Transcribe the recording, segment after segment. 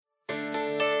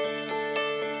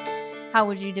How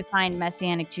would you define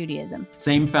Messianic Judaism?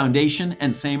 Same foundation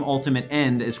and same ultimate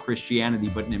end as Christianity,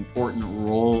 but an important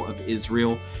role of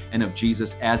Israel and of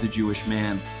Jesus as a Jewish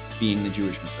man being the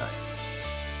Jewish Messiah.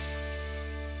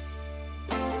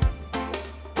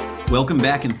 Welcome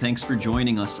back, and thanks for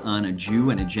joining us on A Jew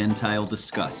and a Gentile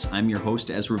Discuss. I'm your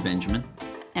host, Ezra Benjamin.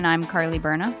 And I'm Carly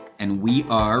Berna. And we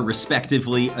are,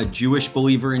 respectively, a Jewish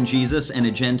believer in Jesus and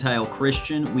a Gentile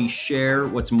Christian. We share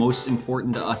what's most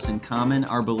important to us in common,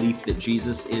 our belief that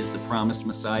Jesus is the promised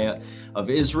Messiah of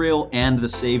Israel and the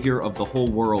Savior of the whole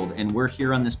world. And we're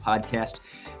here on this podcast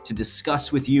to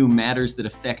discuss with you matters that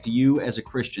affect you as a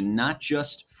Christian, not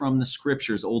just from the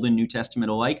scriptures, Old and New Testament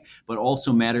alike, but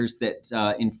also matters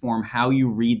that inform how you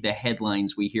read the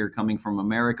headlines we hear coming from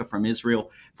America, from Israel,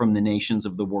 from the nations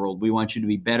of the world. We want you to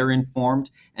be better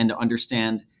informed and to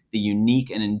understand the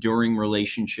unique and enduring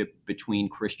relationship between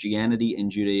Christianity and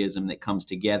Judaism that comes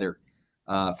together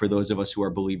for those of us who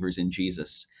are believers in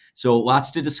Jesus. So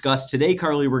lots to discuss today,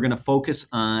 Carly. We're going to focus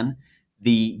on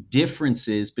the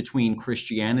differences between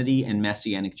Christianity and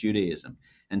Messianic Judaism.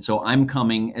 And so I'm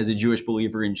coming as a Jewish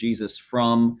believer in Jesus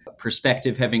from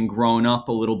perspective, having grown up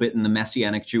a little bit in the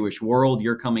Messianic Jewish world.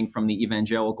 You're coming from the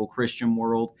evangelical Christian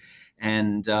world.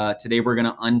 And today we're going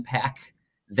to unpack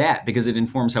that because it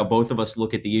informs how both of us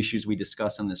look at the issues we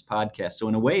discuss on this podcast. So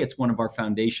in a way, it's one of our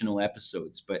foundational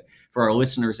episodes. But for our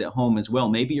listeners at home as well,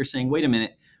 maybe you're saying, wait a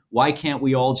minute, why can't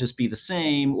we all just be the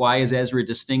same? Why is Ezra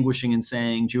distinguishing and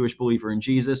saying Jewish believer in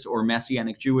Jesus or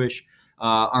Messianic Jewish?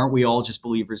 Aren't we all just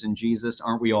believers in Jesus?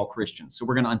 Aren't we all Christians? So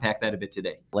we're going to unpack that a bit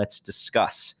today. Let's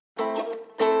discuss.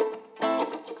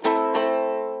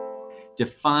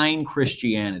 Define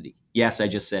Christianity. Yes, I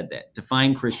just said that.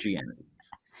 Define Christianity.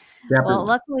 Well,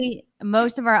 luckily,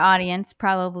 most of our audience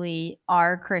probably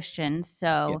are Christians,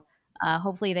 so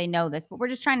hopefully they know this. But we're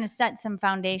just trying to set some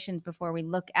foundations before we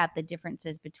look at the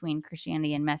differences between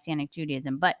Christianity and Messianic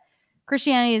Judaism. But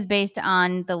Christianity is based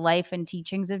on the life and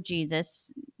teachings of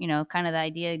Jesus, kind of the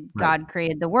idea God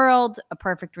created the world, a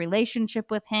perfect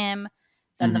relationship with him.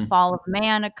 Then the fall of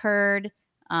man occurred.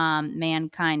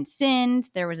 Mankind sinned.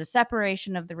 There was a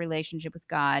separation of the relationship with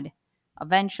God.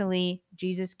 Eventually,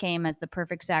 Jesus came as the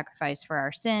perfect sacrifice for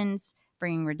our sins,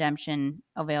 bringing redemption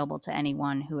available to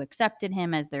anyone who accepted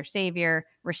him as their savior,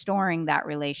 restoring that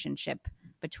relationship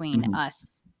between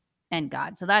us and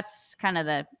God. So that's kind of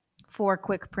the 4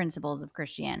 quick principles of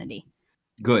Christianity.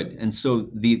 Good. And so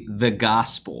the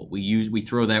gospel, we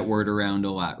throw that word around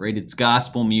a lot, right? It's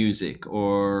gospel music,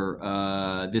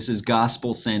 or this is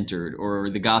gospel centered,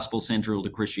 or the gospel central to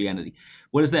Christianity.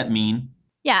 What does that mean?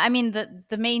 Yeah, I mean,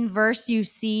 the main verse you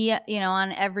see,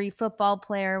 on every football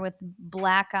player with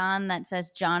black on that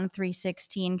says John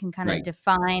 3:16 can kind of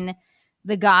define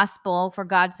the gospel. For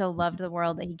God so loved the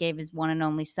world that he gave his one and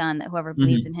only son, that whoever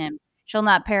believes in him shall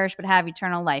not perish but have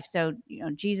eternal life. So,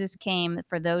 Jesus came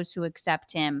for those who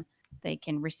accept him. They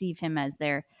can receive him as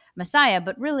their Messiah.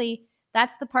 But really,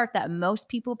 that's the part that most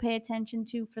people pay attention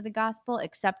to for the gospel,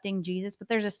 accepting Jesus. But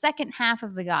there's a second half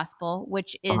of the gospel,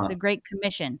 which is the Great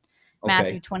Commission.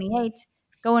 Matthew 28,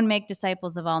 go and make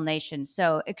disciples of all nations.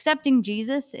 So accepting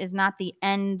Jesus is not the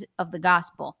end of the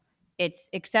gospel. It's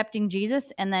accepting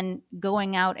Jesus and then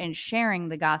going out and sharing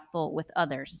the gospel with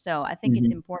others. So I think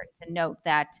it's important to note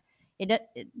that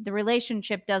the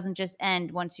relationship doesn't just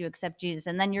end once you accept Jesus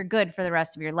and then you're good for the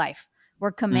rest of your life.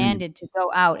 We're commanded to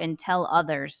go out and tell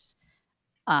others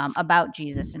about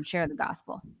Jesus and share the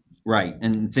gospel. Right.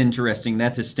 And it's interesting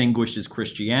that distinguishes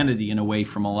Christianity in a way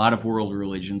from a lot of world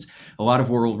religions. A lot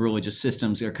of world religious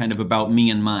systems are kind of about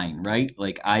me and mine, right?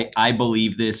 Like I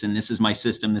believe this, and this is my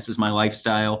system, this is my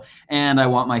lifestyle, and I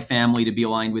want my family to be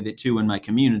aligned with it too, in my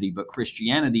community. But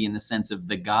Christianity, in the sense of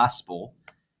the gospel,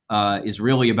 is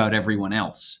really about everyone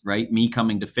else, right? Me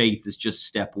coming to faith is just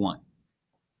step one.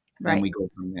 Right. And we go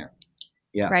from there.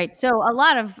 Yeah. Right. So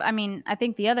I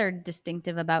think the other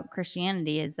distinctive about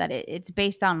Christianity is that it's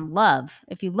based on love.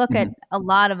 If you look at a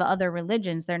lot of other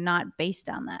religions, they're not based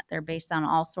on that. They're based on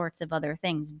all sorts of other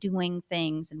things, doing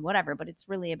things and whatever. But it's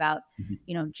really about,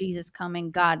 Jesus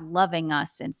coming, God loving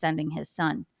us and sending his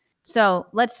son. So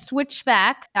let's switch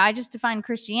back. I just defined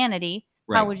Christianity.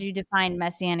 Right. How would you define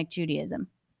Messianic Judaism?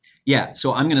 Yeah.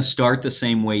 So I'm going to start the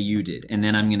same way you did, and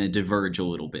then I'm going to diverge a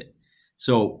little bit.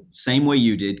 So same way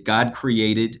you did, God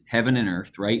created heaven and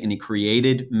earth, right? And he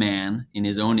created man in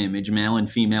his own image, male and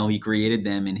female. He created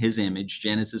them in his image.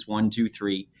 Genesis 1, 2,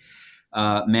 3.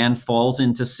 Man falls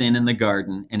into sin in the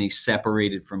garden and he's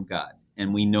separated from God.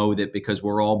 And we know that because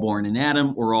we're all born in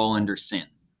Adam, we're all under sin.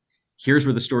 Here's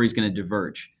where the story is going to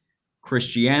diverge.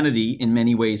 Christianity, in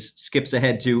many ways, skips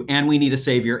ahead to, and we need a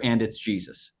savior, and it's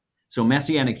Jesus. So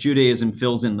Messianic Judaism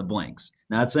fills in the blanks.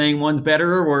 Not saying one's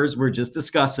better or worse. We're just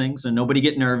discussing. So nobody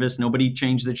get nervous. Nobody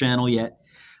change the channel yet.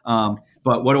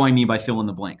 But what do I mean by fill in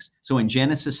the blanks? So in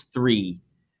Genesis 3,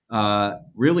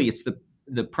 really it's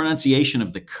the pronunciation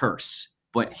of the curse.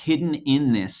 But hidden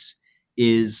in this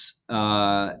is,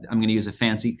 I'm going to use a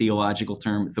fancy theological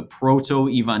term, the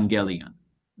proto-evangelion,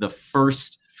 the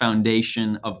first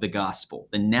foundation of the gospel,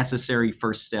 the necessary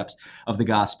first steps of the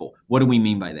gospel. What do we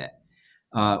mean by that?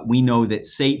 We know that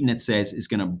Satan, it says, is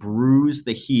going to bruise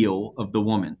the heel of the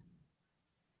woman,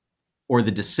 or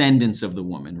the descendants of the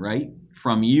woman, right?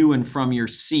 From you and from your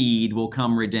seed will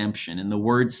come redemption. And the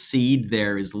word seed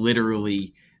there is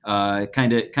literally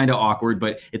kind of awkward,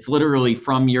 but it's literally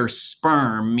from your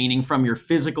sperm, meaning from your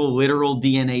physical, literal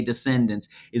DNA descendants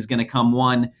is going to come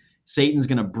one. Satan's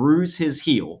going to bruise his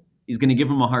heel. He's going to give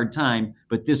him a hard time,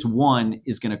 but this one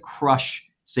is going to crush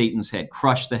Satan's head,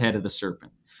 crush the head of the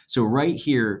serpent. So right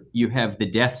here, you have the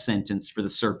death sentence for the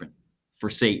serpent, for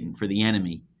Satan, for the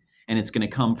enemy. And it's going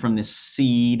to come from this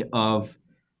seed of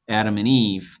Adam and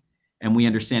Eve. And we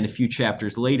understand a few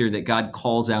chapters later that God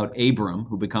calls out Abram,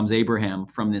 who becomes Abraham,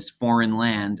 from this foreign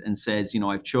land and says,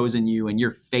 I've chosen you and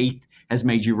your faith has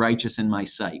made you righteous in my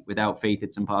sight. Without faith,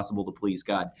 it's impossible to please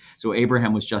God. So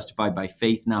Abraham was justified by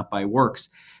faith, not by works.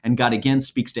 And God again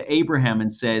speaks to Abraham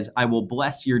and says, I will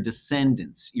bless your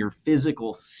descendants, your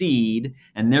physical seed,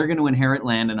 and they're going to inherit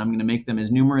land, and I'm going to make them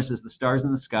as numerous as the stars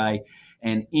in the sky.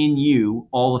 And in you,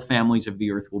 all the families of the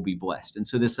earth will be blessed. And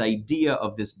so this idea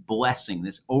of this blessing,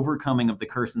 this overcoming of the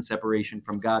curse and separation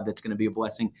from God that's going to be a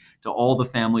blessing to all the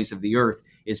families of the earth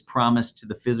is promised to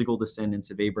the physical descendants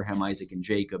of Abraham, Isaac, and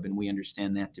Jacob. And we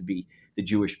understand that to be the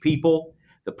Jewish people,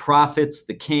 the prophets,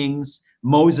 the kings.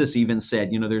 Moses even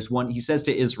said, there's one, he says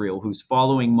to Israel, who's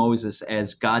following Moses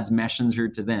as God's messenger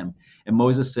to them. And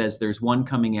Moses says, there's one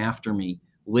coming after me.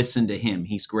 Listen to him.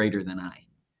 He's greater than I.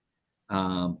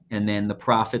 And then the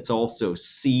prophets also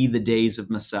see the days of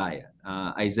Messiah.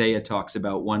 Isaiah talks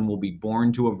about one will be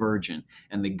born to a virgin,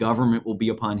 and the government will be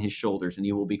upon his shoulders, and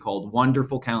he will be called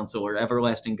Wonderful Counselor,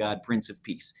 Everlasting God, Prince of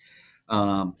Peace.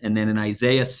 And then in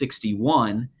Isaiah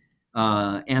 61,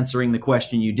 answering the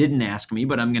question you didn't ask me,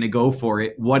 but I'm going to go for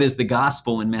it. What is the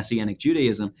gospel in Messianic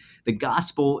Judaism? The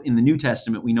gospel in the New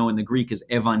Testament, we know in the Greek, is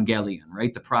evangelion,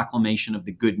 right? The proclamation of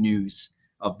the good news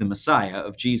of the Messiah,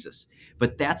 of Jesus.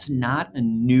 But that's not a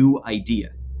new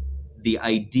idea. The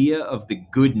idea of the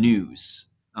good news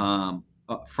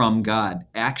from God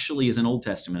actually is an Old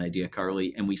Testament idea,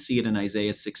 Carly, and we see it in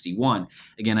Isaiah 61.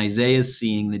 Again, Isaiah is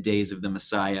seeing the days of the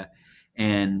Messiah,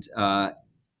 and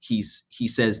he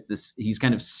says this. He's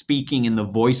kind of speaking in the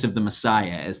voice of the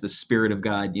Messiah as the Spirit of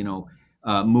God,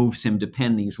 moves him to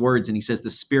pen these words, and he says,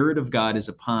 "The Spirit of God is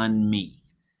upon me,"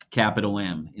 capital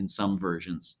M in some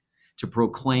versions, to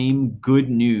proclaim good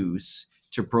news,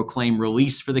 to proclaim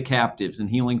release for the captives and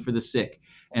healing for the sick,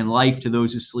 and life to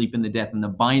those who sleep in the death, and the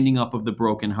binding up of the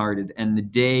brokenhearted, and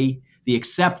the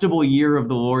acceptable year of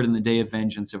the Lord, and the day of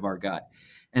vengeance of our God.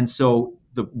 And so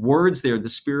the words there, the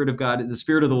Spirit of God, the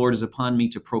Spirit of the Lord is upon me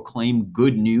to proclaim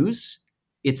good news.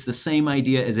 It's the same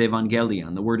idea as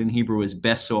evangelion. The word in Hebrew is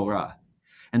besorah.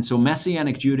 And so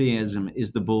Messianic Judaism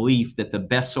is the belief that the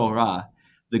besorah,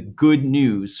 the good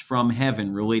news from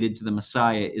heaven related to the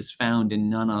Messiah, is found in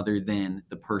none other than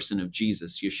the person of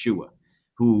Jesus, Yeshua,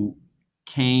 who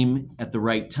came at the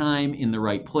right time, in the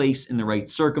right place, in the right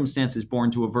circumstances,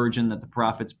 born to a virgin that the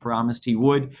prophets promised he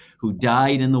would, who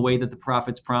died in the way that the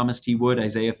prophets promised he would,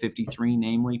 Isaiah 53,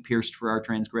 namely, pierced for our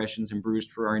transgressions and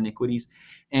bruised for our iniquities,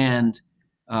 and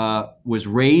was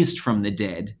raised from the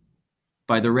dead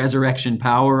by the resurrection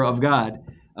power of God,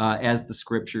 as the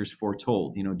scriptures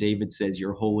foretold. David says,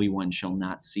 your Holy One shall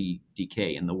not see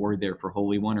decay. And the word there for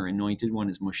Holy One or Anointed One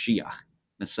is Moshiach,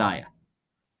 Messiah.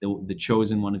 The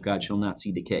chosen one of God shall not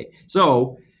see decay.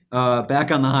 So,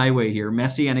 back on the highway here,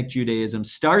 Messianic Judaism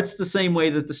starts the same way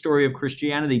that the story of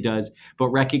Christianity does, but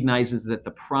recognizes that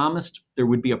there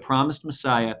would be a promised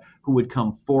Messiah who would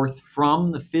come forth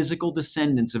from the physical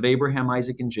descendants of Abraham,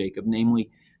 Isaac, and Jacob,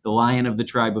 namely the Lion of the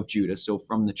tribe of Judah, so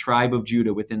from the tribe of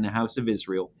Judah within the house of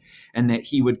Israel, and that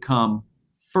he would come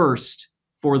first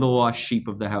for the lost sheep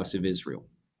of the house of Israel,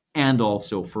 and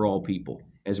also for all people,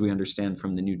 as we understand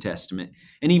from the New Testament.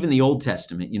 And even the Old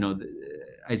Testament,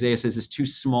 Isaiah says it's too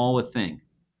small a thing.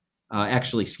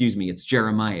 It's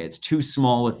Jeremiah. It's too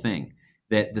small a thing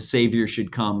that the Savior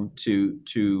should come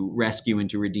to rescue and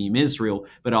to redeem Israel,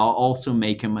 but I'll also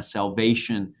make him a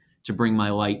salvation to bring my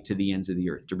light to the ends of the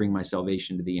earth, to bring my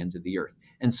salvation to the ends of the earth.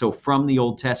 And so from the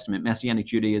Old Testament, Messianic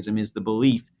Judaism is the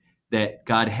belief that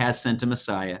God has sent a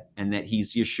Messiah and that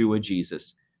he's Yeshua,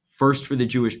 Jesus, first for the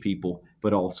Jewish people,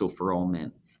 but also for all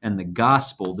men. And the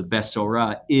gospel, the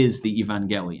Besorah, is the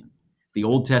Evangelion. The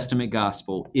Old Testament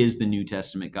gospel is the New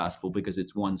Testament gospel because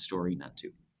it's one story, not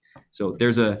two. So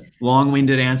there's a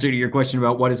long-winded answer to your question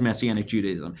about what is Messianic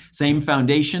Judaism. Same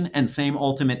foundation and same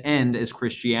ultimate end as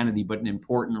Christianity, but an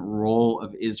important role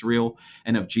of Israel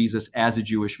and of Jesus as a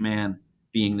Jewish man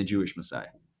being the Jewish Messiah.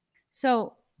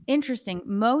 So interesting.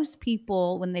 Most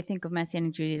people, when they think of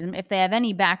Messianic Judaism, if they have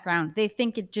any background, they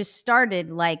think it just started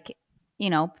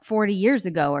 40 years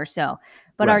ago or so.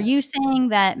 But Right. Are you saying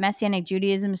that Messianic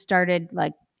Judaism started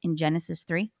in Genesis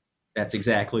 3? That's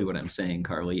exactly what I'm saying,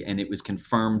 Carly. And it was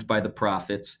confirmed by the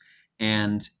prophets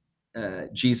and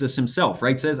Jesus himself,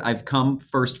 right? Says, I've come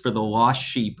first for the lost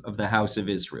sheep of the house of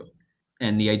Israel.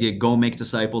 And the idea, go make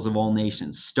disciples of all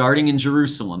nations, starting in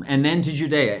Jerusalem, and then to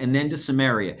Judea, and then to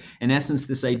Samaria. In essence,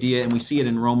 this idea, and we see it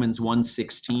in Romans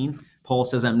 1:16, Paul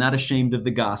says, I'm not ashamed of the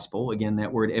gospel. Again,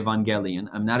 that word evangelion.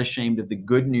 I'm not ashamed of the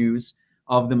good news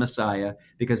of the Messiah,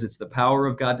 because it's the power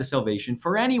of God to salvation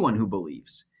for anyone who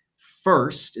believes.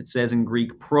 First, it says in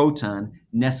Greek, proton,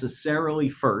 necessarily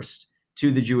first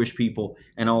to the Jewish people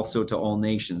and also to all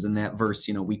nations. And that verse,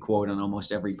 we quote on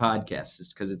almost every podcast,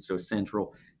 is because it's so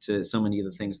central to so many of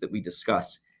the things that we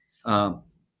discuss.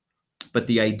 But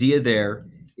the idea there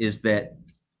is that,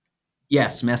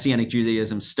 yes, Messianic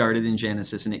Judaism started in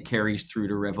Genesis and it carries through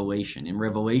to Revelation. In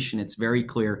Revelation, it's very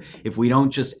clear if we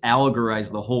don't just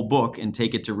allegorize the whole book and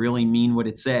take it to really mean what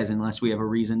it says, unless we have a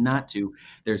reason not to,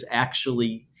 there's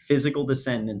actually physical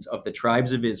descendants of the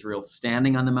tribes of Israel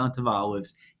standing on the Mount of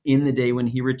Olives in the day when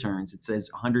he returns. It says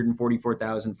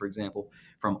 144,000, for example,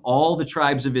 from all the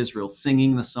tribes of Israel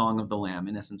singing the song of the Lamb,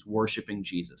 in essence, worshiping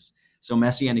Jesus. So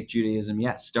Messianic Judaism,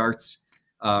 yes, starts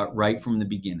right from the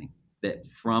beginning, that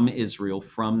from Israel,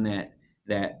 from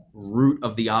that root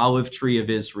of the olive tree of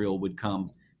Israel would come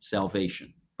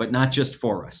salvation, but not just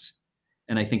for us.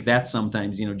 And I think that's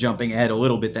sometimes, jumping ahead a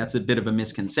little bit, that's a bit of a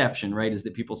misconception, right? Is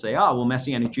that people say, oh, well,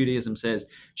 Messianic Judaism says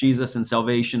Jesus and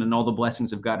salvation and all the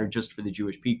blessings of God are just for the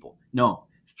Jewish people. No,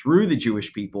 through the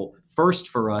Jewish people, first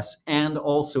for us, and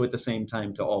also at the same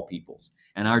time to all peoples.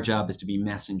 And our job is to be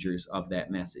messengers of that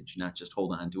message, not just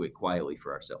hold on to it quietly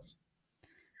for ourselves.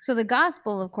 So the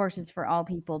gospel, of course, is for all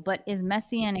people, but is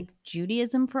Messianic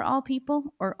Judaism for all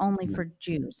people or only for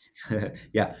Jews?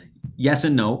 Yeah. Yes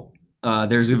and no.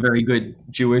 There's a very good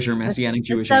Jewish or Messianic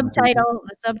Jewish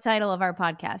the subtitle of our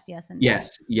podcast, yes and no.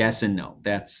 Yes and no.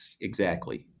 That's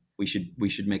exactly. We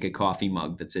should make a coffee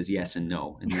mug that says yes and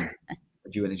no, and then a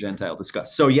Jew and a Gentile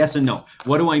discuss. So yes and no.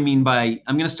 What do I mean by?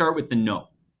 I'm going to start with the no.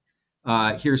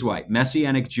 Here's why.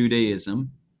 Messianic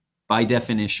Judaism, by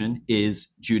definition, is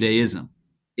Judaism.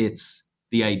 It's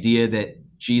the idea that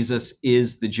Jesus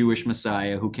is the Jewish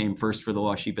Messiah who came first for the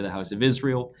lost sheep of the house of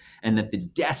Israel, and that the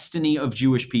destiny of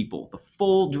Jewish people, the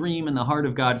full dream in the heart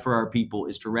of God for our people,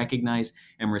 is to recognize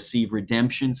and receive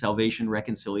redemption, salvation,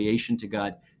 reconciliation to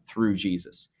God through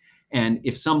Jesus. And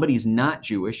if somebody's not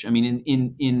Jewish, I mean,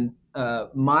 in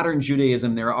modern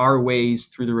Judaism, there are ways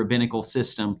through the rabbinical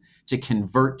system to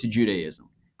convert to Judaism.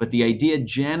 But the idea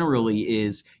generally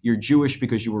is you're Jewish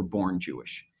because you were born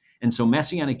Jewish. And so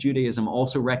Messianic Judaism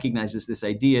also recognizes this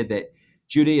idea that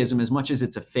Judaism, as much as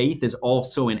it's a faith, is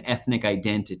also an ethnic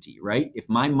identity, right? If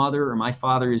my mother or my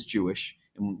father is Jewish,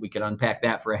 and we could unpack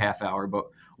that for a half hour, but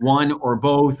one or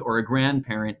both or a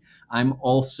grandparent, I'm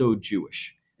also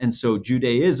Jewish. And so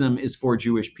Judaism is for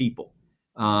Jewish people.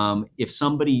 If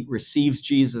somebody receives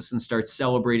Jesus and starts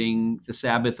celebrating the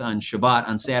Sabbath on Shabbat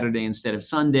on Saturday instead of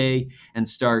Sunday, and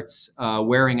starts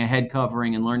wearing a head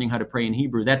covering and learning how to pray in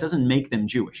Hebrew, that doesn't make them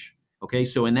Jewish. Okay,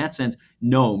 so in that sense,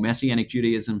 no, Messianic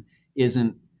Judaism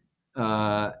isn't,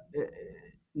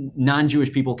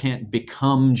 non-Jewish people can't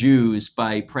become Jews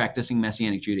by practicing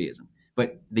Messianic Judaism.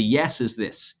 But the yes is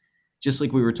this. Just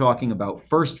like we were talking about,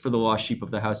 first for the lost sheep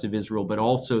of the house of Israel, but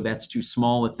also that's too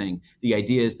small a thing. The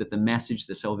idea is that the message,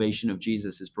 the salvation of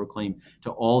Jesus, is proclaimed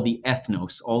to all the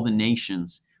ethnos, all the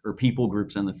nations or people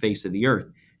groups on the face of the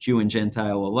earth, Jew and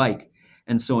Gentile alike.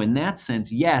 And so in that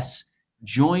sense, yes,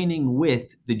 joining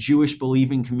with the Jewish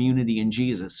believing community in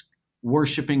Jesus,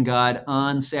 worshiping God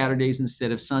on Saturdays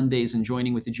instead of Sundays, and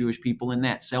joining with the Jewish people in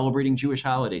that, celebrating Jewish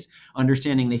holidays,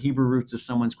 understanding the Hebrew roots of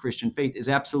someone's Christian faith is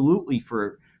absolutely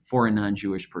for a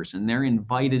non-Jewish person. They're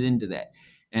invited into that.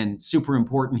 And super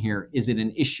important here, is it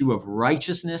an issue of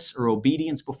righteousness or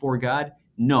obedience before God?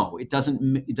 No, it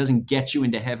doesn't get you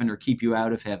into heaven or keep you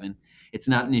out of heaven. It's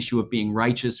not an issue of being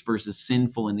righteous versus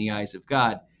sinful in the eyes of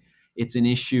God. It's an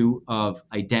issue of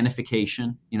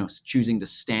identification, choosing to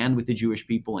stand with the Jewish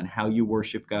people and how you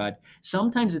worship God.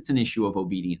 Sometimes it's an issue of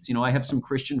obedience. I have some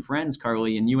Christian friends,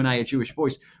 Carly, and you and I at Jewish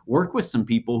Voice work with some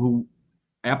people who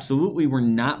absolutely were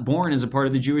not born as a part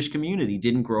of the Jewish community,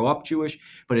 didn't grow up Jewish,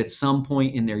 but at some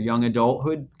point in their young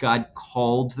adulthood, God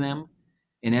called them,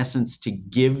 in essence, to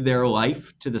give their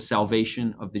life to the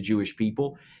salvation of the Jewish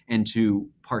people and to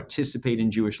participate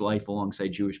in Jewish life alongside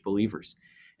Jewish believers.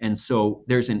 And so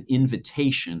there's an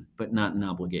invitation, but not an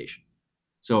obligation.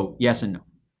 So yes and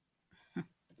no.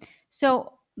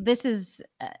 So this is,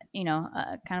 kind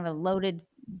of a loaded,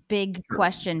 big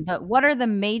question, but what are the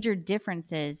major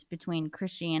differences between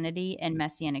Christianity and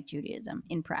Messianic Judaism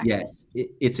in Yeah, practice?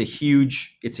 it's a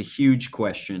huge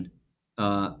question.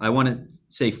 I want to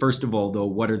say, first of all, though,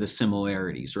 what are the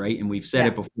similarities, right? And we've said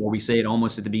Yeah. it before. We say it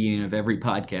almost at the beginning of every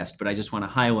podcast, but I just want to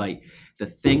highlight the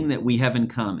thing that we have in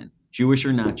common, Jewish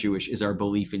or not Jewish, is our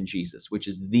belief in Jesus, which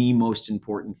is the most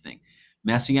important thing.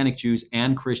 Messianic Jews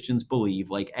and Christians believe,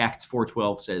 like Acts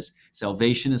 4:12 says,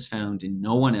 salvation is found in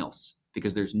no one else,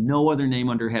 because there's no other name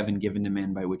under heaven given to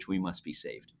men by which we must be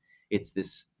saved. It's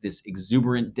this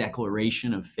exuberant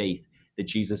declaration of faith that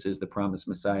Jesus is the promised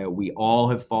Messiah. We all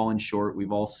have fallen short.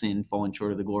 We've all sinned, fallen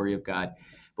short of the glory of God,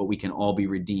 but we can all be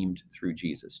redeemed through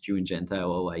Jesus, Jew and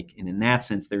Gentile alike. And in that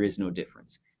sense, there is no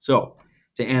difference. So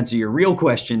to answer your real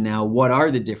question now, what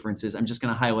are the differences? I'm just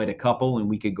going to highlight a couple, and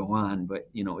we could go on, but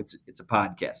it's a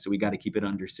podcast, so we got to keep it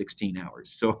under 16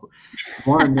 hours. So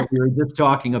one that we were just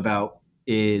talking about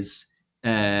is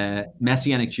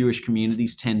Messianic Jewish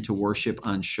communities tend to worship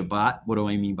on Shabbat. What do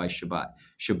I mean by Shabbat?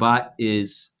 Shabbat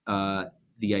is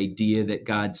the idea that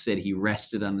God said he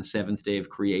rested on the seventh day of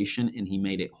creation and he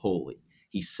made it holy.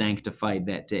 He sanctified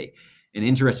that day. And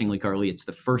interestingly, Carly, it's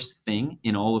the first thing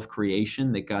in all of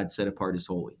creation that God set apart as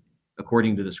holy,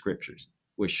 according to the scriptures,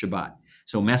 was Shabbat.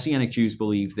 So Messianic Jews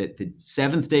believe that the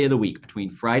seventh day of the week, between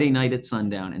Friday night at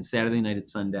sundown and Saturday night at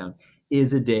sundown,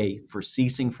 is a day for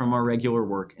ceasing from our regular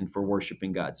work and for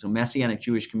worshiping God. So Messianic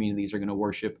Jewish communities are going to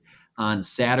worship on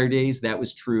Saturdays. That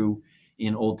was true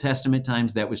in Old Testament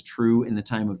times. That was true in the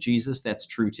time of Jesus. That's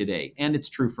true today. And it's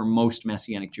true for most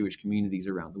Messianic Jewish communities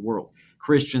around the world.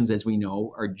 Christians, as we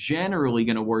know, are generally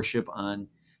going to worship on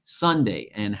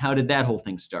Sunday. And how did that whole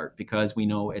thing start? Because we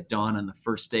know at dawn on the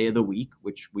first day of the week,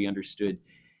 which we understood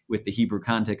with the Hebrew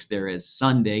context there as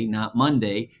Sunday, not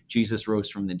Monday, Jesus rose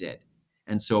from the dead.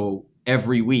 And so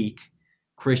every week,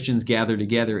 Christians gather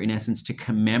together, in essence, to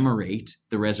commemorate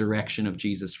the resurrection of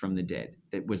Jesus from the dead.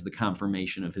 That was the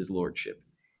confirmation of his lordship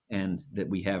and that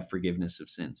we have forgiveness of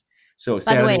sins. So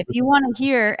By the way, if you want to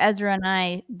hear Ezra and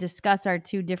I discuss our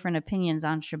two different opinions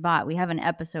on Shabbat, we have an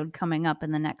episode coming up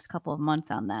in the next couple of months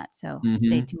on that. So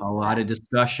stay tuned. A lot of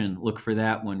discussion. Look for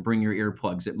that one. Bring your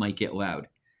earplugs. It might get loud.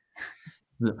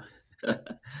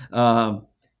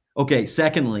 Okay,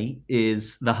 secondly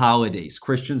is the holidays.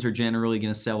 Christians are generally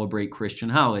going to celebrate Christian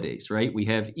holidays, right? We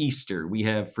have Easter. We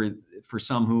have, for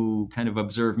some who kind of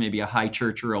observe maybe a high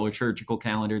church or a liturgical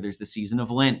calendar, there's the season of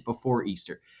Lent before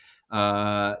Easter.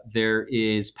 There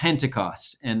is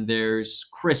Pentecost, and there's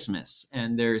Christmas,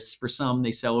 and there's, for some,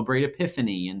 they celebrate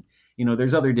Epiphany, and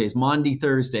there's other days, Maundy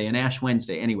Thursday and Ash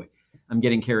Wednesday. Anyway, I'm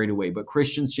getting carried away, but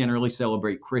Christians generally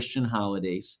celebrate Christian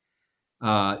holidays.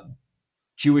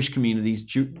 Jewish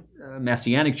communities,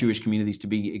 Messianic Jewish communities to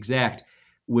be exact,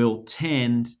 will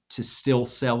tend to still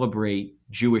celebrate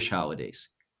Jewish holidays,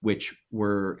 which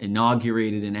were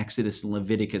inaugurated in Exodus and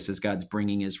Leviticus as God's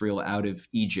bringing Israel out of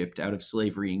Egypt, out of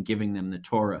slavery, and giving them the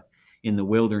Torah in the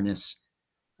wilderness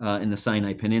in the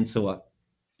Sinai Peninsula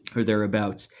or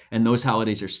thereabouts. And those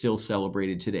holidays are still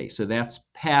celebrated today. So that's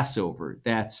Passover.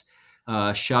 That's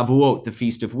Shavuot, the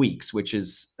Feast of Weeks, which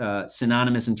is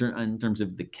synonymous in terms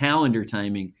of the calendar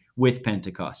timing with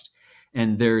Pentecost.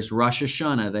 And there's Rosh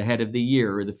Hashanah, the head of the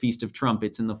year, or the Feast of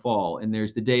Trumpets in the fall. And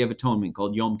there's the Day of Atonement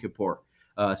called Yom Kippur,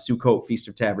 Sukkot, Feast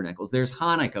of Tabernacles. There's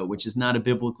Hanukkah, which is not a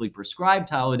biblically prescribed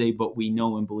holiday, but we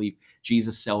know and believe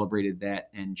Jesus celebrated that,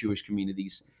 and Jewish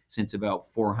communities since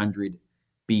about 400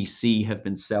 BC have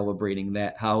been celebrating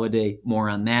that holiday. More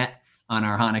on that on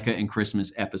our Hanukkah and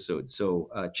Christmas episode. So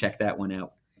check that one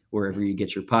out wherever you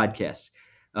get your podcasts.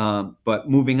 But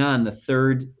moving on, the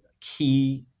third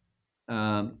key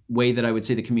way that I would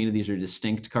say the communities are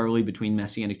distinct, Carly, between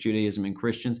Messianic Judaism and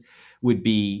Christians would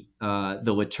be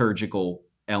the liturgical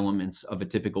elements of a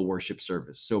typical worship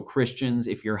service. So Christians,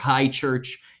 if you're high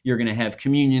church, you're going to have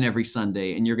communion every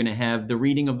Sunday, and you're going to have the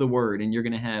reading of the word, and you're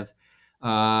going to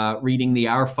have reading the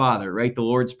Our Father, right? The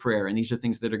Lord's Prayer. And these are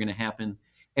things that are going to happen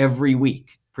every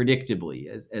week, predictably,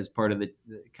 as part of the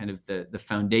kind of the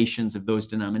foundations of those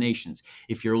denominations.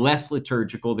 If you're less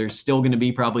liturgical, there's still going to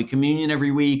be probably communion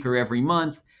every week or every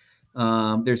month.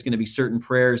 There's going to be certain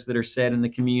prayers that are said in the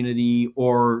community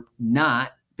or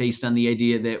not, based on the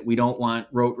idea that we don't want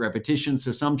rote repetition.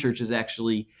 So some churches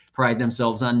actually pride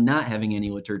themselves on not having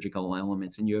any liturgical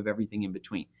elements, and you have everything in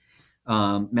between.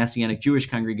 Messianic Jewish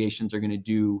congregations are going to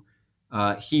do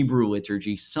Hebrew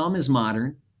liturgy. Some is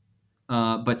modern,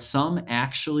 but some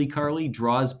actually, Carly,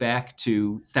 draws back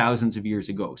to thousands of years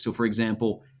ago. So, for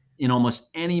example, in almost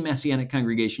any Messianic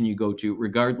congregation you go to,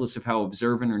 regardless of how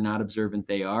observant or not observant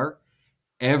they are,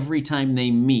 every time they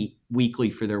meet weekly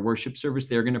for their worship service,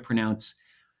 they're going to pronounce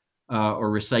or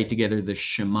recite together the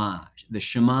Shema. The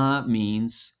Shema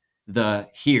means the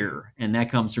hear, and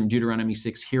that comes from Deuteronomy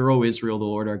 6, Hear, O Israel, the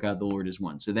Lord our God, the Lord is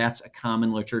one. So that's a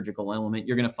common liturgical element.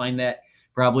 You're going to find that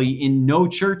probably in no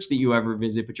church that you ever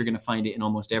visit, but you're going to find it in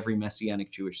almost every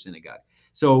Messianic Jewish synagogue.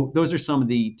 So those are some of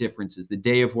the differences: the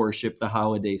day of worship, the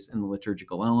holidays, and the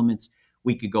liturgical elements.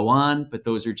 We could go on, but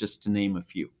those are just to name a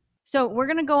few. So we're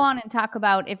going to go on and talk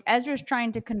about if Ezra's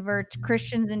trying to convert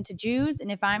Christians into Jews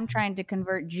and if I'm trying to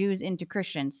convert Jews into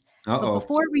Christians. But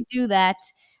before we do that,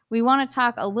 we want to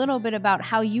talk a little bit about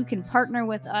how you can partner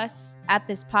with us at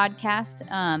this podcast.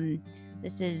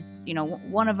 This is,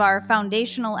 one of our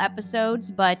foundational episodes,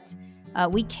 but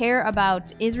we care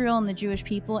about Israel and the Jewish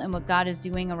people and what God is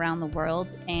doing around the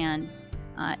world. And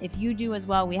if you do as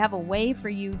well, we have a way for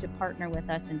you to partner with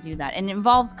us and do that. And it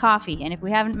involves coffee. And if we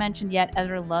haven't mentioned yet,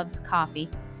 Ezra loves coffee.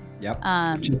 Yep.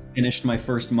 Just finished my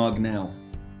first mug now.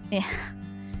 Yeah.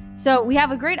 So we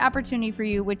have a great opportunity for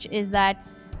you, which is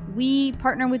that we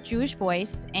partner with Jewish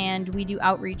Voice and we do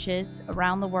outreaches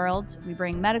around the world. We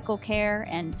bring medical care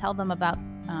and tell them about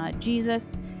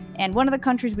Jesus. And one of the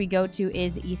countries we go to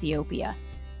is Ethiopia.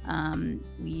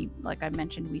 Like I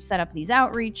mentioned, we set up these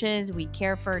outreaches. We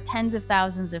care for tens of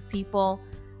thousands of people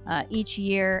each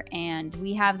year, and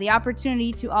we have the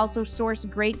opportunity to also source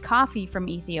great coffee from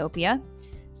Ethiopia.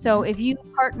 So if you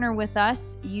partner with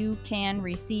us, you can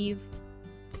receive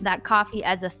that coffee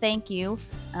as a thank you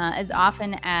as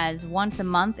often as once a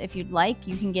month if you'd like.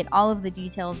 You can get all of the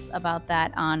details about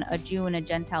that on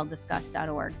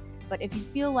ajewandagentilediscuss.org. But if you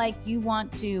feel like you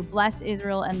want to bless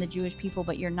Israel and the Jewish people,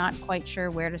 but you're not quite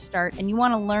sure where to start, and you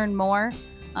want to learn more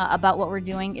about what we're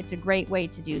doing, it's a great way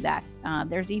to do that.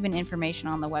 There's even information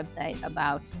on the website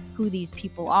about who these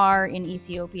people are in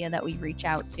Ethiopia that we reach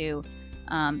out to.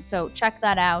 So check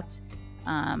that out.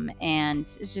 And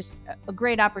it's just a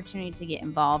great opportunity to get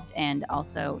involved and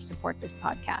also support this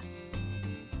podcast.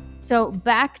 So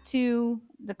back to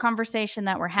the conversation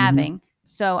that we're having. Mm-hmm.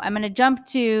 So I'm going to jump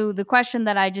to the question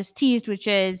that I just teased, which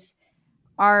is,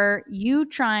 are you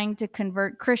trying to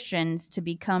convert Christians to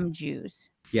become Jews?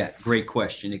 Yeah, great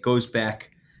question. It goes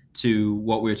back to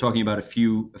what we were talking about a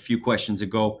few questions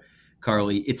ago,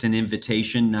 Carly. It's an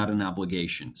invitation, not an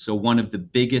obligation. So one of the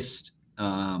biggest,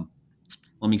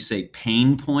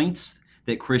 pain points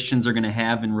that Christians are going to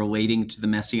have in relating to the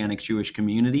Messianic Jewish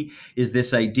community is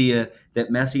this idea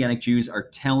that Messianic Jews are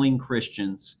telling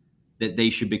Christians that they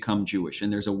should become Jewish.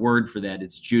 And there's a word for that.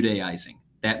 It's Judaizing.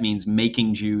 That means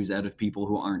making Jews out of people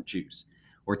who aren't Jews,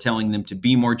 or telling them to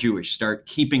be more Jewish, start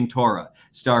keeping Torah,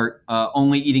 start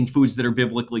only eating foods that are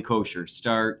biblically kosher,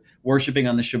 start worshiping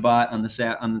on the Shabbat on the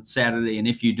Saturday, and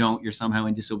if you don't, you're somehow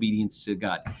in disobedience to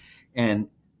God. And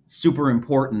super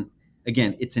important,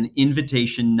 again, it's an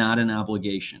invitation, not an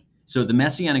obligation. So the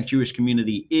Messianic Jewish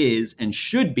community is and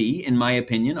should be, in my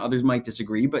opinion, others might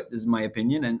disagree, but this is my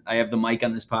opinion, and I have the mic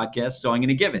on this podcast, so I'm going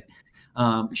to give it,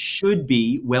 should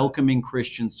be welcoming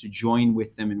Christians to join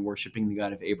with them in worshiping the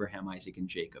God of Abraham, Isaac, and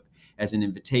Jacob as an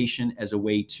invitation, as a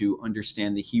way to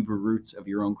understand the Hebrew roots of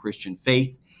your own Christian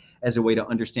faith, as a way to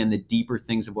understand the deeper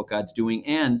things of what God's doing,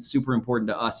 and super important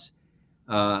to us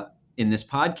in this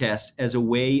podcast, as a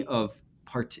way of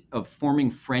forming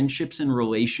friendships and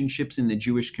relationships in the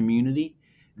Jewish community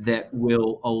that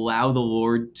will allow the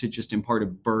Lord to just impart a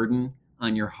burden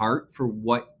on your heart for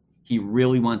what he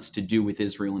really wants to do with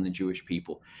Israel and the Jewish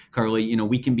people. Carly,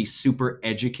 we can be super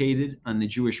educated on the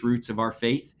Jewish roots of our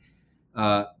faith,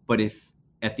 but if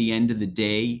at the end of the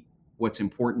day, what's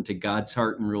important to God's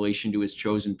heart in relation to his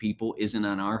chosen people isn't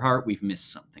on our heart, we've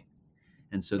missed something.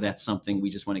 And so that's something we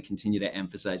just want to continue to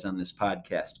emphasize on this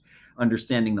podcast.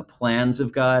 Understanding the plans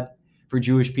of God for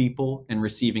Jewish people and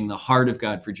receiving the heart of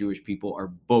God for Jewish people are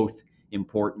both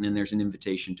important, and there's an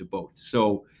invitation to both.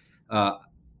 So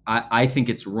I think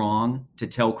it's wrong to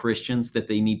tell Christians that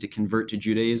they need to convert to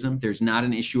Judaism. There's not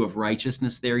an issue of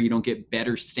righteousness there. You don't get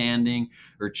better standing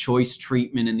or choice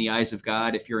treatment in the eyes of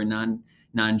God if you're a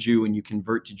non-Jew and you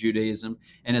convert to Judaism.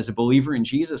 And as a believer in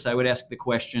Jesus, I would ask the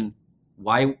question,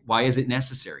 why is it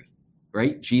necessary,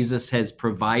 right? Jesus has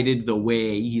provided the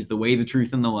way. He's the way, the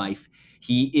truth, and the life.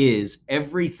 He is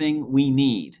everything we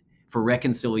need for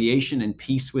reconciliation and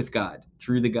peace with God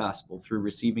through the gospel, through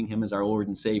receiving him as our Lord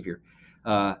and Savior.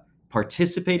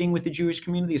 participating with the Jewish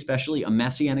community, especially a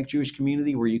Messianic Jewish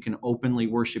community where you can openly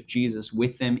worship Jesus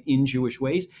with them in Jewish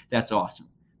ways, that's awesome.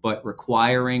 But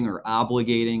requiring or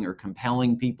obligating or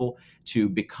compelling people to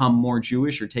become more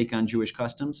Jewish or take on Jewish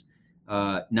customs,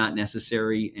 not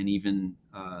necessary and even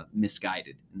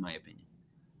misguided, in my opinion.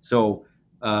 So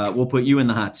we'll put you in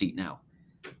the hot seat now.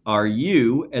 Are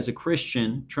you, as a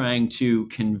Christian, trying to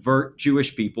convert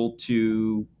Jewish people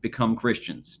to become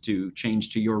Christians, to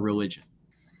change to your religion?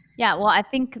 Yeah, well, I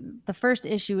think the first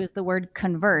issue is the word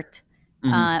convert.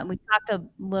 Mm-hmm. We talked a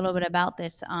little bit about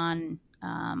this on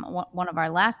one of our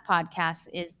last podcasts,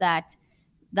 is that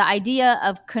the idea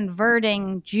of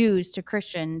converting Jews to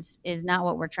Christians is not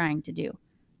what we're trying to do.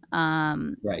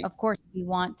 Right. Of course, we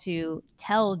want to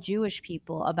tell Jewish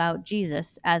people about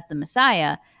Jesus as the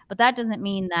Messiah, but that doesn't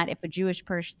mean that if a Jewish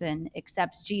person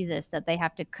accepts Jesus, that they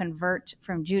have to convert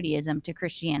from Judaism to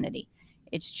Christianity.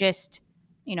 It's just,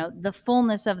 the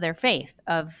fullness of their faith,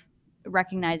 of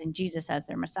recognizing Jesus as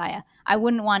their Messiah. I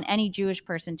wouldn't want any Jewish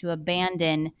person to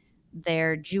abandon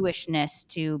their Jewishness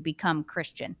to become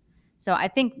Christian. So I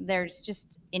think there's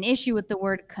just an issue with the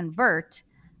word convert.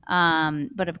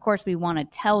 But of course, we want to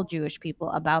tell Jewish people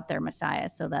about their Messiah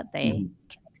so that they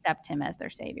can accept him as their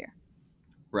savior.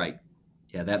 Right.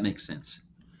 Yeah, that makes sense.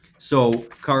 So,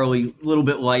 Carly, a little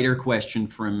bit lighter question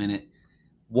for a minute.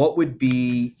 What would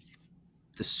be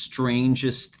the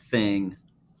strangest thing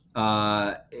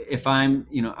if I'm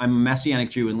a Messianic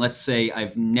Jew, and let's say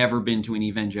I've never been to an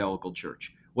evangelical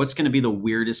church? What's going to be the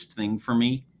weirdest thing for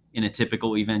me in a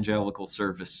typical evangelical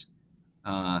service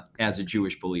as a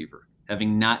Jewish believer?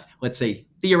 Having not, let's say,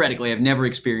 theoretically, I've never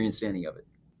experienced any of it.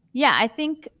 Yeah, I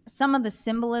think some of the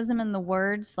symbolism in the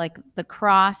words, like the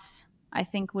cross, I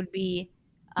think would be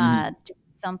just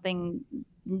something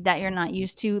that you're not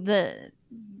used to.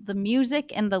 The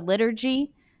music and the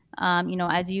liturgy,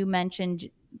 as you mentioned,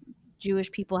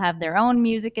 Jewish people have their own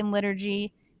music and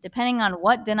liturgy. Depending on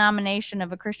what denomination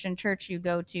of a Christian church you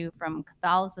go to, from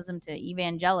Catholicism to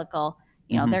evangelical,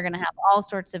 they're going to have all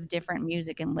sorts of different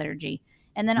music and liturgy.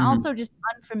 And then also just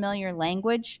unfamiliar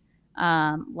language,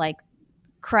 like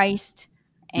Christ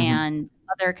and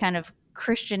other kind of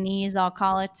Christianese, I'll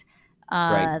call it,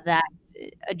 that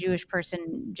a Jewish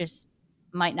person just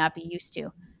might not be used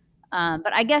to.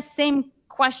 But I guess same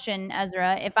question,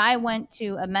 Ezra. If I went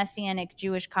to a Messianic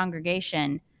Jewish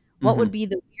congregation, what would be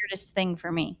the weirdest thing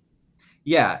for me?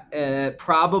 Yeah,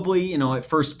 probably, at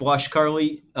first blush,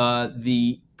 Carly,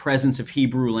 the presence of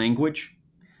Hebrew language.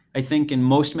 I think in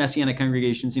most Messianic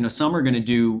congregations, some are going to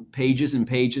do pages and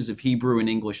pages of Hebrew and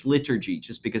English liturgy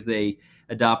just because they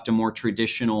adopt a more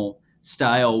traditional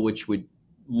style, which would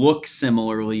look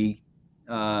similar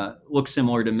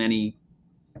to many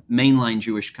mainline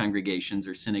Jewish congregations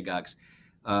or synagogues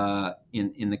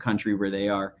in the country where they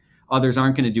are. Others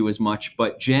aren't going to do as much,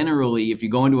 but generally, if you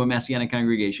go into a Messianic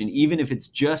congregation, even if it's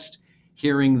just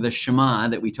hearing the Shema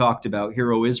that we talked about,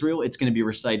 Hear, O Israel, it's going to be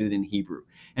recited in Hebrew.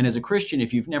 And as a Christian,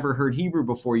 if you've never heard Hebrew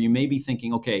before, you may be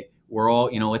thinking, okay, we're all,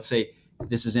 let's say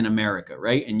this is in America,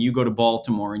 right? And you go to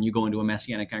Baltimore and you go into a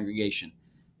Messianic congregation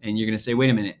and you're going to say, wait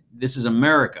a minute, this is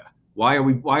America. Why are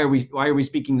we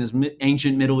speaking this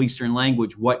ancient Middle Eastern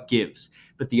language? What gives?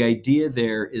 But the idea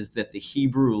there is that the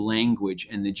Hebrew language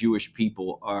and the Jewish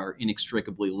people are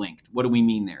inextricably linked. What do we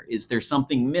mean there? Is there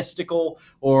something mystical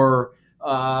or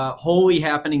holy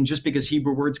happening just because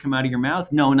Hebrew words come out of your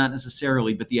mouth? No, not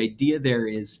necessarily. But the idea there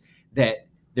is that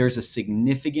there's a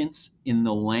significance in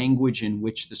the language in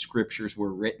which the scriptures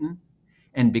were written.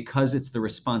 And because it's the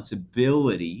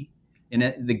responsibility,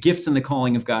 and the gifts and the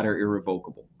calling of God are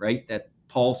irrevocable, right? That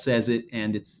Paul says it,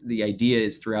 and the idea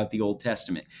is throughout the Old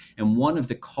Testament. And one of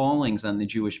the callings on the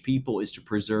Jewish people is to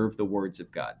preserve the words of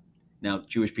God. Now,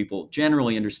 Jewish people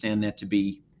generally understand that to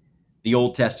be the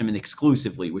Old Testament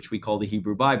exclusively, which we call the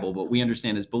Hebrew Bible, but we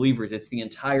understand as believers it's the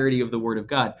entirety of the Word of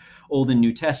God, Old and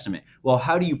New Testament. Well,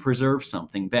 how do you preserve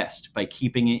something best? By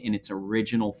keeping it in its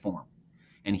original form.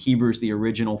 And Hebrew is the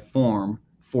original form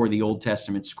for the Old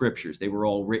Testament scriptures. They were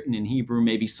all written in Hebrew.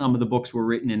 Maybe some of the books were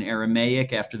written in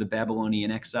Aramaic after the Babylonian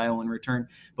exile and return,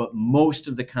 but most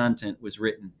of the content was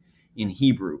written in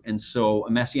Hebrew. And so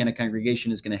a Messianic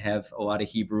congregation is going to have a lot of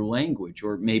Hebrew language,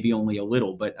 or maybe only a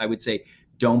little, but I would say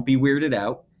don't be weirded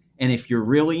out. And if you're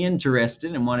really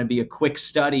interested and want to be a quick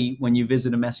study when you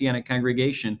visit a Messianic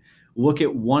congregation, look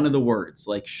at one of the words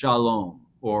like shalom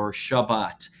or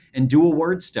Shabbat and do a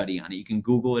word study on it. You can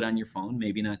Google it on your phone,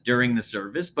 maybe not during the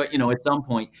service, but at some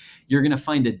point you're going to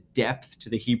find a depth to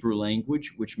the Hebrew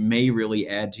language, which may really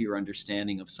add to your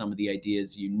understanding of some of the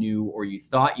ideas you knew or you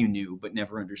thought you knew, but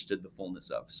never understood the fullness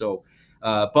of. So,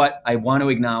 but I want to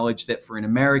acknowledge that for an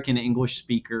American English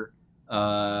speaker,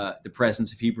 the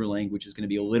presence of Hebrew language is going to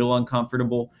be a little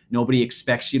uncomfortable. Nobody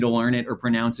expects you to learn it or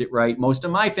pronounce it right. Most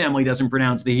of my family doesn't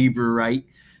pronounce the Hebrew right,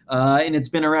 and it's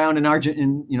been around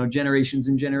in generations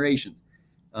and generations.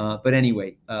 But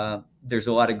anyway, there's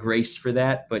a lot of grace for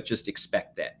that, but just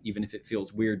expect that. Even if it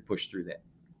feels weird, push through that.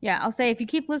 Yeah, I'll say if you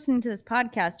keep listening to this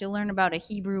podcast, you'll learn about a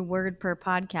Hebrew word per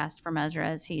podcast from Ezra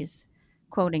as he's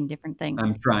quoting different things.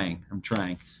 I'm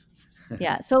trying.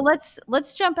 Yeah. So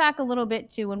let's jump back a little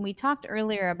bit to when we talked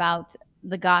earlier about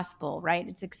the gospel, right?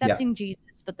 It's accepting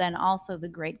Jesus, but then also the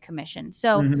Great Commission.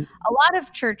 So a lot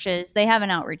of churches, they have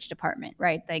an outreach department,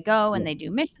 right? They go and they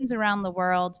do missions around the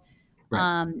world.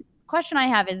 Right. Question I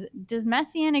have is, does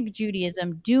Messianic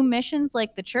Judaism do missions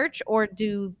like the church, or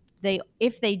do they,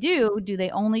 if they do they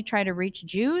only try to reach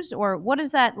Jews, or what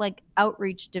does that like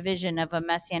outreach division of a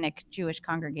Messianic Jewish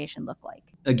congregation look like?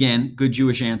 Again, good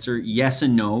Jewish answer. Yes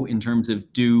and no in terms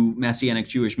of do Messianic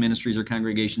Jewish ministries or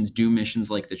congregations do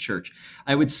missions like the church?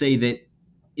 I would say that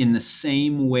in the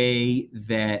same way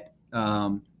that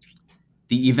the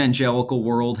evangelical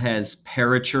world has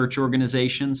parachurch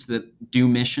organizations that do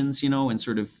missions, and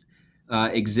sort of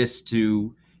exist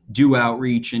to do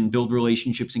outreach and build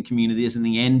relationships in communities, and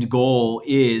the end goal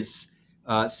is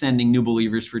sending new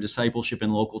believers for discipleship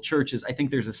in local churches. I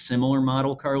think there's a similar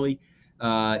model, Carly,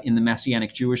 in the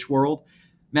Messianic Jewish world.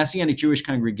 Messianic Jewish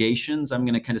congregations, I'm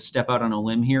going to kind of step out on a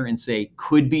limb here and say,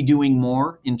 could be doing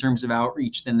more in terms of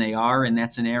outreach than they are. And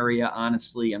that's an area,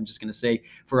 honestly, I'm just going to say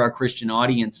for our Christian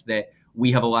audience that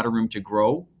we have a lot of room to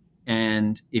grow.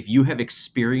 And if you have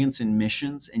experience in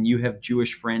missions and you have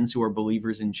Jewish friends who are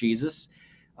believers in Jesus,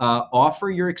 offer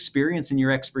your experience and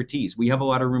your expertise. We have a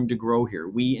lot of room to grow here.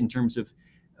 We, in terms of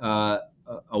a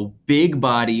big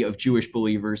body of Jewish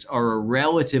believers, are a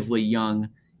relatively young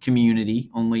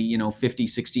community, only 50,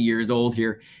 60 years old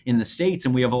here in the States,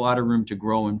 and we have a lot of room to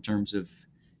grow in terms of,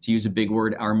 to use a big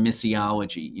word, our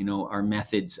missiology, our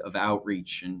methods of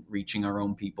outreach and reaching our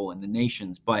own people and the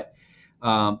nations. But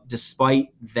despite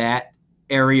that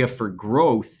area for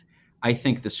growth, I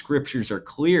think the scriptures are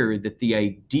clear that the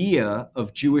idea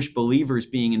of Jewish believers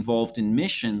being involved in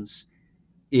missions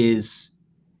is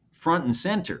front and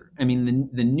center. I mean,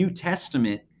 the New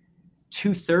Testament,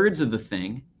 2/3 of the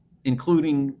thing,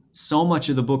 including so much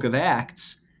of the book of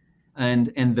Acts,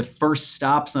 and the first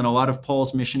stops on a lot of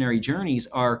Paul's missionary journeys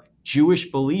are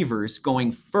Jewish believers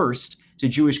going first to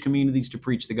Jewish communities to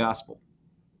preach the gospel.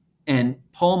 And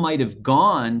Paul might have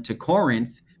gone to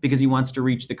Corinth because he wants to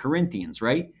reach the Corinthians,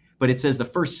 right? But it says the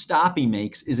first stop he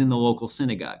makes is in the local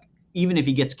synagogue, even if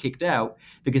he gets kicked out,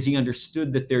 because he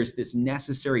understood that there's this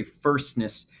necessary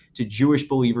firstness to Jewish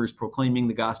believers proclaiming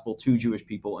the gospel to Jewish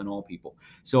people and all people.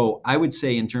 So I would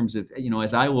say, in terms of,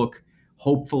 as I look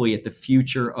hopefully at the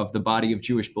future of the body of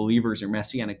Jewish believers or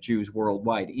Messianic Jews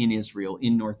worldwide, in Israel,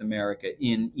 in North America,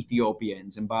 in Ethiopia, in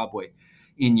Zimbabwe,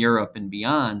 in Europe and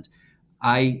beyond,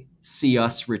 I see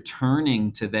us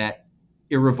returning to that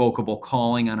irrevocable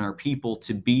calling on our people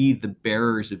to be the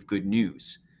bearers of good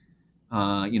news.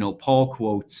 Paul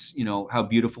quotes, how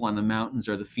beautiful on the mountains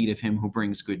are the feet of him who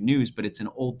brings good news, but it's an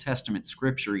Old Testament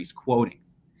scripture he's quoting.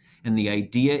 And the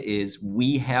idea is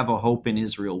we have a hope in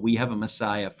Israel. We have a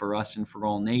Messiah for us and for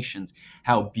all nations.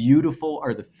 How beautiful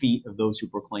are the feet of those who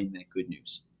proclaim that good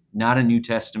news. Not a New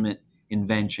Testament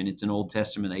invention. It's an Old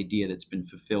Testament idea that's been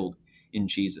fulfilled in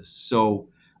Jesus. So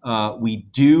we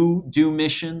do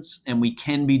missions, and we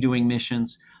can be doing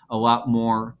missions a lot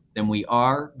more than we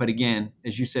are. But again,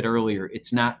 as you said earlier,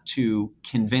 it's not to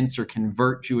convince or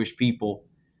convert Jewish people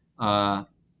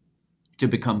to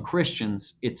become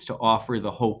Christians. It's to offer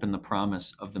the hope and the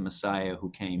promise of the Messiah who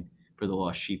came for the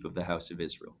lost sheep of the house of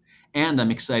Israel. And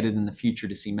I'm excited in the future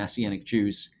to see Messianic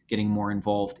Jews getting more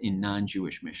involved in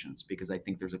non-Jewish missions, because I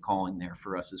think there's a calling there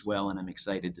for us as well. And I'm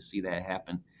excited to see that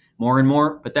happen more and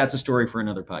more. But that's a story for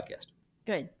another podcast.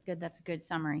 Good. That's a good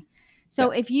summary.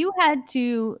 So if you had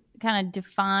to kind of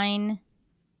define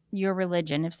your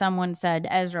religion, if someone said,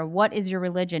 Ezra, what is your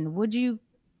religion? Would you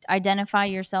identify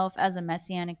yourself as a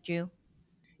Messianic Jew?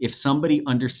 If somebody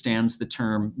understands the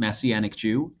term Messianic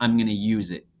Jew, I'm going to use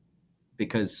it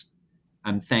because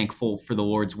I'm thankful for the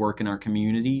Lord's work in our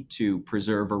community to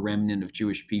preserve a remnant of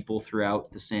Jewish people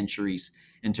throughout the centuries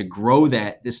and to grow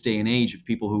that this day and age of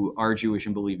people who are Jewish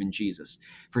and believe in Jesus.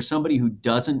 For somebody who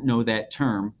doesn't know that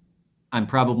term, I'm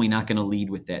probably not going to lead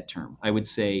with that term. I would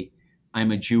say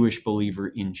I'm a Jewish believer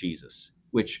in Jesus,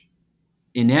 which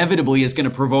inevitably is going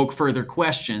to provoke further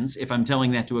questions if I'm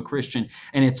telling that to a Christian.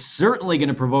 And it's certainly going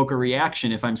to provoke a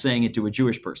reaction if I'm saying it to a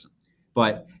Jewish person.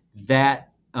 But that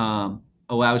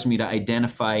allows me to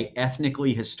identify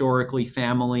ethnically, historically,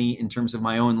 family, in terms of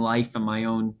my own life and my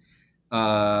own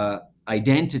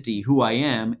identity, who I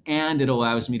am, and it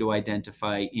allows me to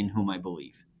identify in whom I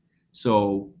believe.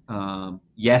 So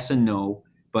yes and no,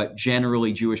 but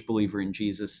generally Jewish believer in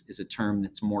Jesus is a term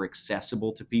that's more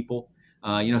accessible to people.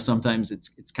 Sometimes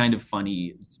it's kind of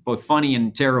funny. It's both funny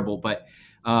and terrible, but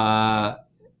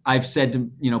I've said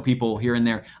to people here and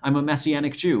there, I'm a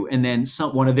Messianic Jew, and then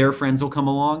one of their friends will come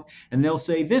along and they'll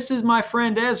say, "This is my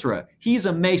friend Ezra. He's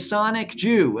a Masonic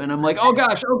Jew," and I'm like, "Oh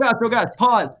gosh, oh gosh, oh gosh,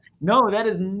 pause! No, that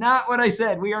is not what I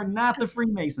said. We are not the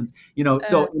Freemasons."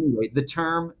 So anyway, the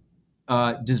term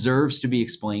deserves to be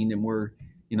explained,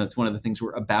 and it's one of the things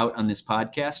we're about on this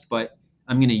podcast. But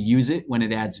I'm going to use it when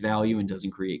it adds value and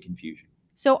doesn't create confusion.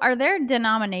 So are there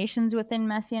denominations within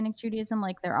Messianic Judaism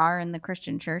like there are in the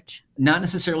Christian church? Not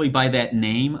necessarily by that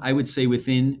name. I would say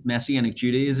within Messianic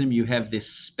Judaism, you have this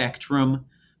spectrum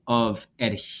of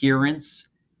adherence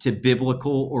to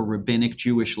biblical or rabbinic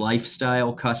Jewish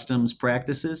lifestyle, customs,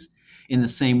 practices, in the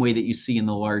same way that you see in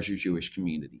the larger Jewish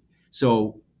community.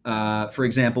 So, for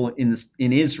example,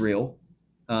 in Israel,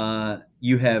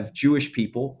 you have Jewish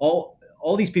people.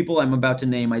 All these people I'm about to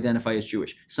name identify as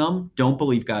Jewish. Some don't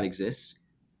believe God exists.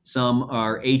 Some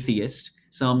are atheist.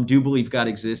 Some do believe God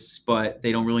exists, but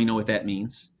they don't really know what that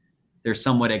means. They're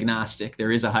somewhat agnostic.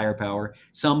 There is a higher power.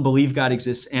 Some believe God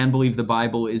exists and believe the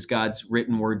Bible is God's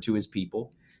written word to his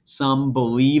people. Some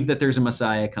believe that there's a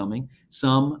Messiah coming.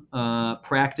 Some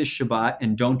practice Shabbat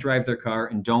and don't drive their car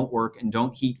and don't work and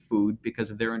don't heat food because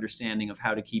of their understanding of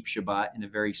how to keep Shabbat in a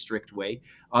very strict way.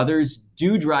 Others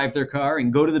do drive their car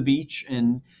and go to the beach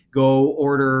and go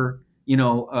order,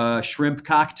 a shrimp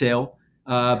cocktail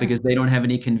because they don't have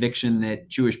any conviction that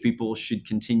Jewish people should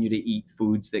continue to eat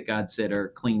foods that God said are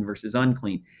clean versus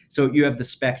unclean. So you have the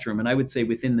spectrum. And I would say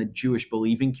within the Jewish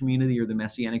believing community or the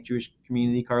Messianic Jewish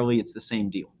community, Carly, it's the same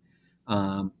deal.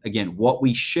 Again, what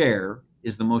we share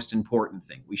is the most important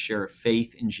thing. We share a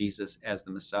faith in Jesus as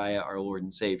the Messiah, our Lord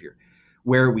and Savior.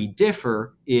 Where we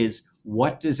differ is,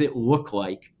 what does it look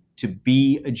like to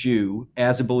be a Jew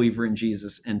as a believer in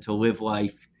Jesus and to live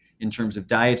life in terms of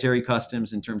dietary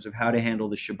customs, in terms of how to handle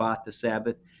the Shabbat, the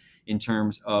Sabbath, in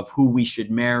terms of who we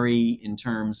should marry, in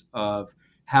terms of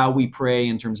how we pray,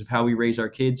 in terms of how we raise our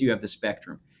kids. You have the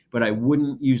spectrum. But I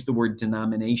wouldn't use the word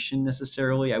denomination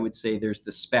necessarily. I would say there's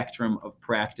the spectrum of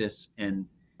practice and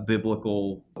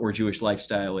biblical or Jewish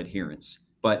lifestyle adherence.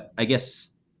 But I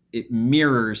guess it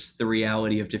mirrors the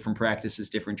reality of different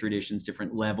practices, different traditions,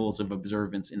 different levels of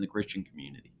observance in the Christian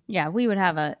community. Yeah, we would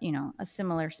have a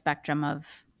similar spectrum of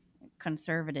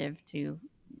conservative to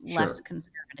less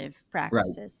conservative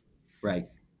practices. Right.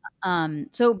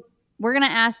 So we're going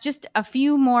to ask just a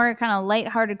few more kind of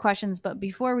lighthearted questions. But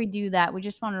before we do that, we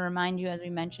just want to remind you, as we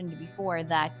mentioned before,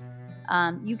 that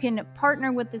you can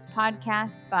partner with this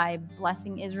podcast by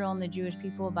blessing Israel and the Jewish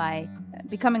people by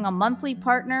becoming a monthly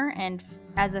partner. And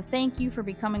as a thank you for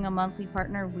becoming a monthly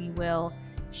partner, we will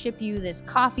ship you this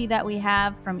coffee that we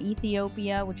have from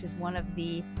Ethiopia, which is one of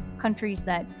the countries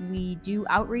that we do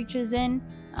outreaches in.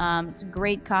 It's a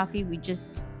great coffee. We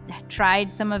just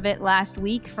tried some of it last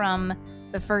week from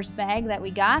the first bag that we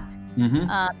got.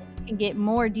 Mm-hmm. You can get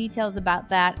more details about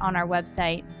that on our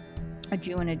website, a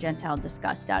Jew and a Gentile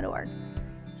discuss.org.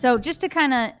 So just to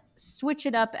kind of switch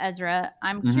it up, Ezra,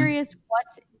 I'm curious what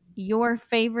your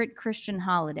favorite Christian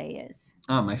holiday is.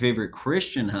 Oh, my favorite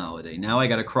Christian holiday. Now I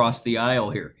got to cross the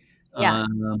aisle here. Yeah.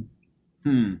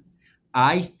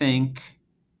 I think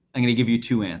I'm going to give you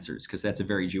two answers because that's a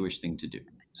very Jewish thing to do.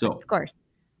 So, of course,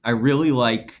 I really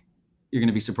like, you're going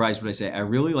to be surprised what I say, I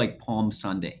really like Palm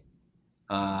Sunday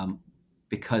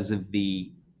because of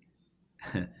the,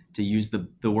 to use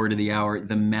the word of the hour,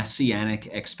 the messianic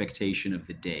expectation of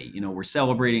the day. We're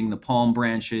celebrating the palm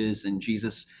branches and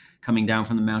Jesus coming down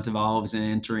from the Mount of Olives and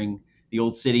entering the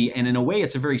old city. And in a way,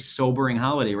 it's a very sobering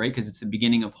holiday, right? Because it's the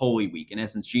beginning of Holy Week. In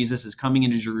essence, Jesus is coming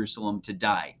into Jerusalem to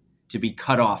die, to be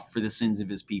cut off for the sins of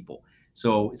his people.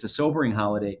 So it's a sobering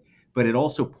holiday, but it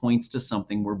also points to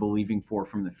something we're believing for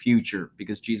from the future,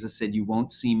 because Jesus said, "You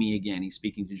won't see me again." He's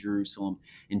speaking to Jerusalem,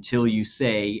 until you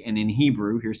say, and in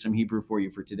Hebrew, here's some Hebrew for you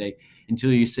for today,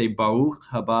 until you say, "Baruch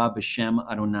haba b'shem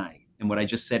Adonai." And what I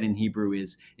just said in Hebrew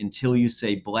is, until you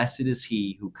say, "Blessed is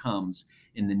he who comes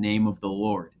in the name of the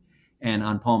Lord." And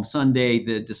on Palm Sunday,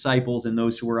 the disciples and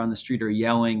those who were on the street are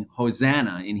yelling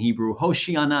Hosanna, in Hebrew,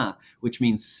 Hoshiana, which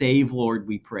means save, Lord,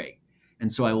 we pray.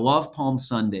 And so I love Palm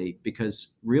Sunday because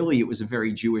really it was a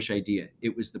very Jewish idea.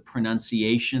 It was the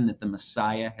pronunciation that the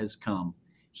Messiah has come.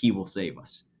 He will save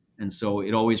us. And so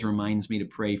it always reminds me to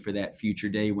pray for that future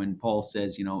day when Paul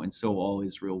says, and so all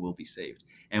Israel will be saved.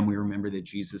 And we remember that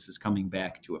Jesus is coming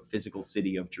back to a physical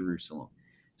city of Jerusalem.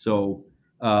 So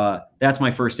That's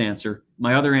my first answer.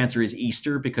 My other answer is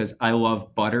Easter, because I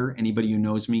love butter. Anybody who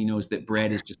knows me knows that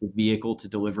bread is just a vehicle to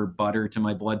deliver butter to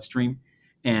my bloodstream.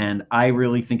 And I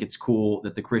really think it's cool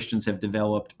that the Christians have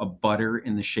developed a butter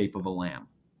in the shape of a lamb.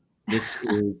 This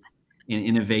is an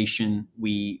innovation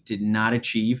we did not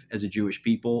achieve as a Jewish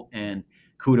people. And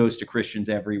kudos to Christians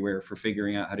everywhere for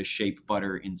figuring out how to shape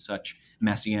butter in such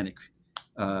messianic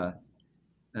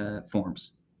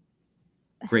forms.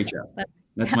 Great job.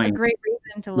 That's my a great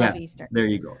reason to love Easter. There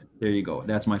you go. There you go.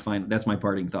 That's my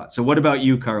parting thought. So what about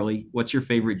you, Carly? What's your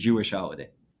favorite Jewish holiday?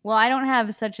 Well, I don't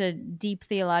have such a deep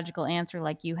theological answer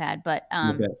like you had, but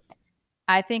Okay.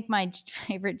 I think my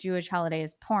favorite Jewish holiday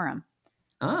is Purim.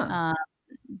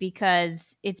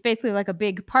 Because it's basically like a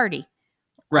big party.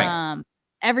 Right.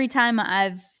 Every time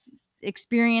I've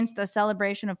experienced a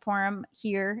celebration of Purim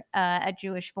here at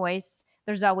Jewish Voice,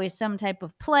 there's always some type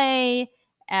of play,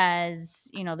 as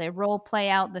you know, they role play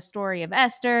out the story of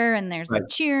Esther, and there's like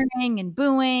cheering and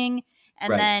booing.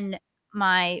 And then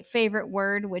my favorite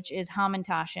word, which is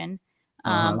hamantashen,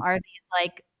 are these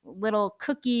like little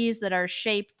cookies that are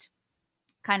shaped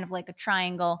kind of like a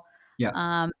triangle.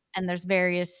 Yeah. And there's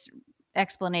various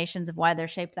explanations of why they're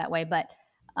shaped that way, but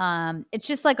it's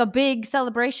just like a big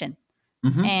celebration.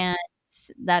 Mm-hmm. And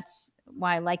that's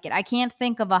why I like it. I can't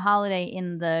think of a holiday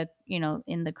in the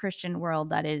Christian world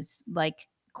that is like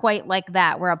quite like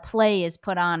that, where a play is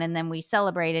put on and then we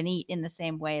celebrate and eat in the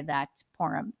same way that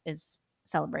Purim is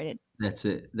celebrated. That's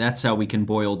it. That's how we can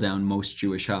boil down most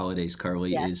Jewish holidays,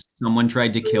 Carly. Yes. Is someone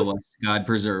tried to kill us, God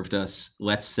preserved us,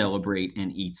 let's celebrate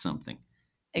and eat something.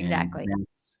 Exactly. And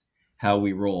that's how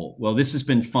we roll. Well, this has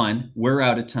been fun. We're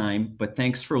out of time, but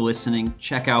thanks for listening.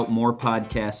 Check out more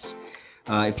podcasts.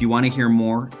 If you want to hear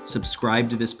more, subscribe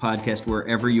to this podcast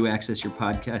wherever you access your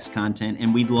podcast content.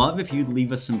 And we'd love if you'd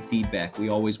leave us some feedback. We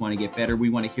always want to get better. We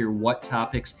want to hear what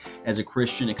topics, as a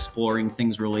Christian exploring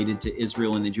things related to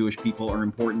Israel and the Jewish people, are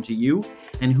important to you.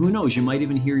 And who knows, you might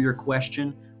even hear your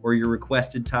question or your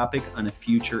requested topic on a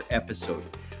future episode.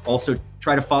 Also,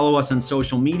 try to follow us on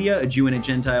social media, A Jew and a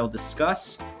Gentile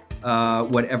Discuss,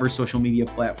 whatever social media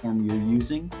platform you're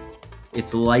using.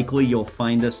 It's likely you'll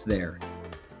find us there.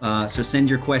 So send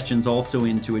your questions also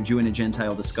into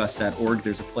ajewandagentilediscuss.org.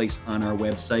 There's a place on our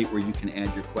website where you can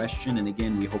add your question. And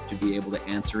again, we hope to be able to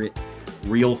answer it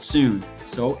real soon.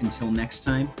 So until next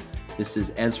time, this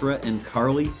is Ezra and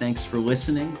Carly. Thanks for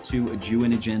listening to A Jew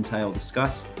and a Gentile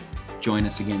Discuss. Join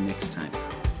us again next time.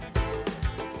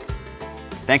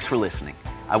 Thanks for listening.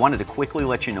 I wanted to quickly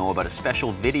let you know about a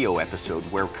special video episode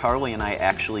where Carly and I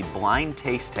actually blind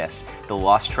taste test the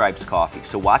Lost Tribes coffee.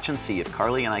 So watch and see if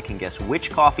Carly and I can guess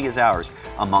which coffee is ours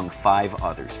among 5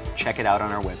 others. Check it out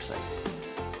on our website.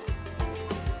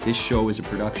 This show is a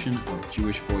production of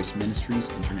Jewish Voice Ministries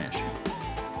International.